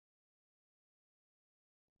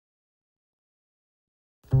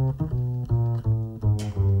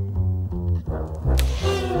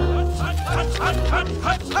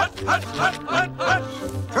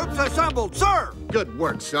Troops assembled, sir! Good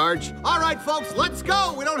work, Sarge. All right, folks, let's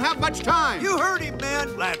go. We don't have much time. You heard him,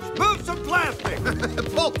 man. Let's move some plastic.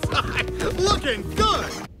 Bullseye. Looking good.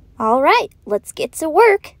 All right, let's get to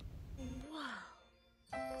work.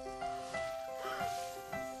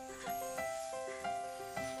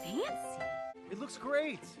 Fancy. It looks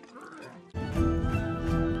great.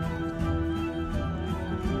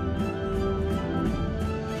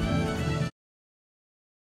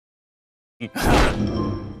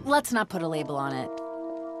 Let's not put a label on it.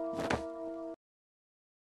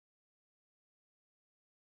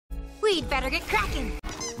 We'd better get cracking.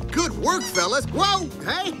 Good work, fellas. Whoa,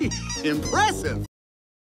 hey, impressive.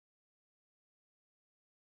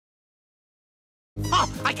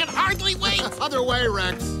 Oh, I can hardly wait. Other way,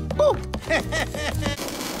 Rex. Woo.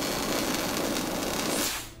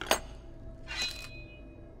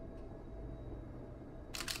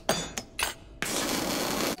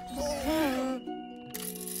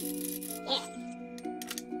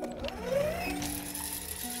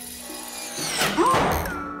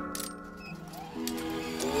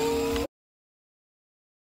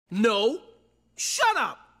 No. Shut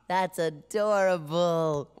up. That's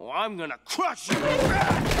adorable. Oh, I'm gonna crush you.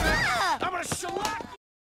 I'm gonna shellac.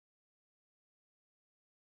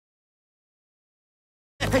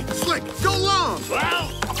 Hey, Slick, go long. Well,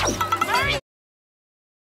 hurry.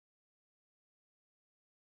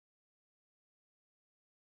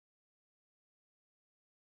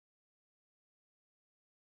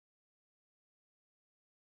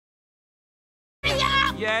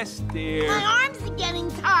 Yes, dear. My arms are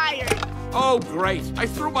getting tired. Oh, great. I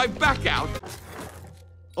threw my back out.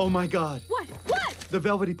 Oh, my God. What? What? The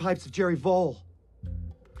velvety pipes of Jerry Vole.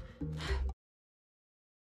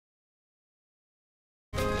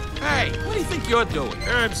 Hey, what do you think you're doing?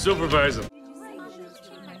 I'm supervising.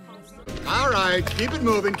 All right, keep it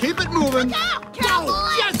moving, keep it moving. Look out,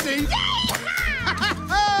 cowboy! Jesse!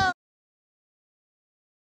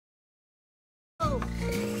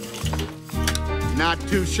 Not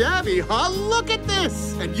too shabby, huh? Look at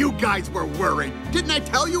this! And you guys were worried. Didn't I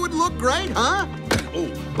tell you it'd look great, huh? Oh,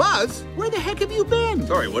 Buzz, where the heck have you been?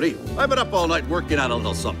 Sorry, Woody. I've been up all night working on a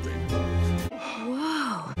little something.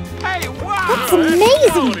 Whoa. Hey, wow! That's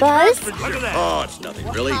amazing, Buzz. Look at that. Oh, it's nothing,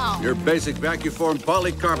 really. Your basic vacuum formed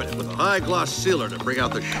polycarbonate with a high gloss sealer to bring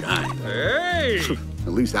out the shine. Hey!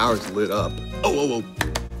 At least ours lit up. Oh.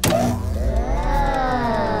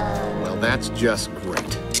 Well, that's just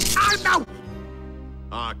great. Ah, no!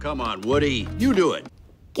 Ah, come on, Woody. You do it.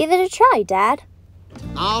 Give it a try, Dad.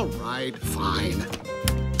 All right, fine.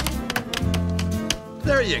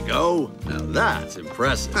 There you go. Now that's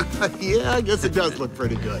impressive. Yeah, I guess it does look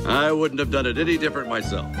pretty good. I wouldn't have done it any different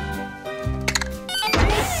myself.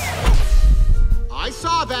 I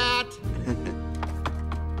saw that.